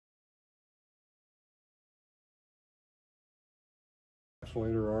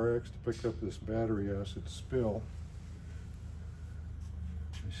Encapsulator RX to pick up this battery acid spill.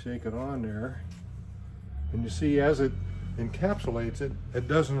 You shake it on there, and you see as it encapsulates it, it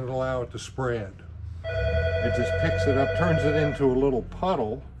doesn't allow it to spread. It just picks it up, turns it into a little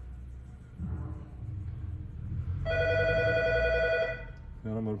puddle.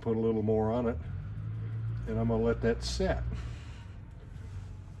 And I'm going to put a little more on it, and I'm going to let that set.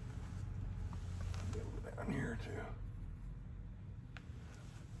 Down here too.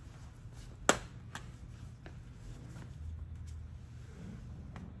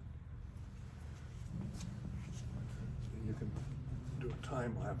 You can do a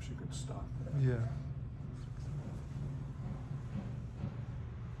time lapse, you can stop that. Yeah.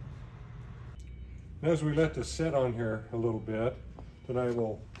 As we let this set on here a little bit, then I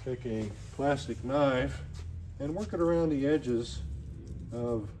will take a plastic knife and work it around the edges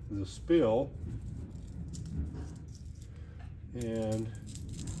of the spill, and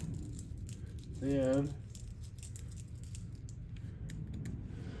then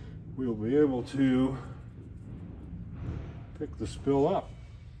we'll be able to pick the spill up.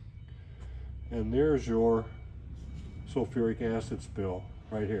 And there's your sulfuric acid spill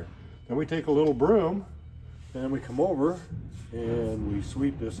right here. Then we take a little broom and we come over and we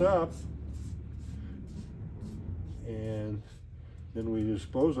sweep this up, and then we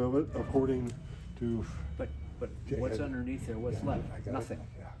dispose of it according to... But what's underneath there? What's left? Nothing.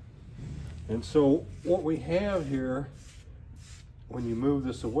 And so what we have here, when you move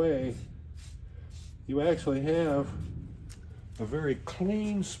this away, you actually have a very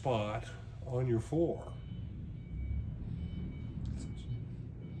clean spot on your floor.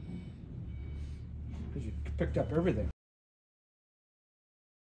 Because you picked up everything.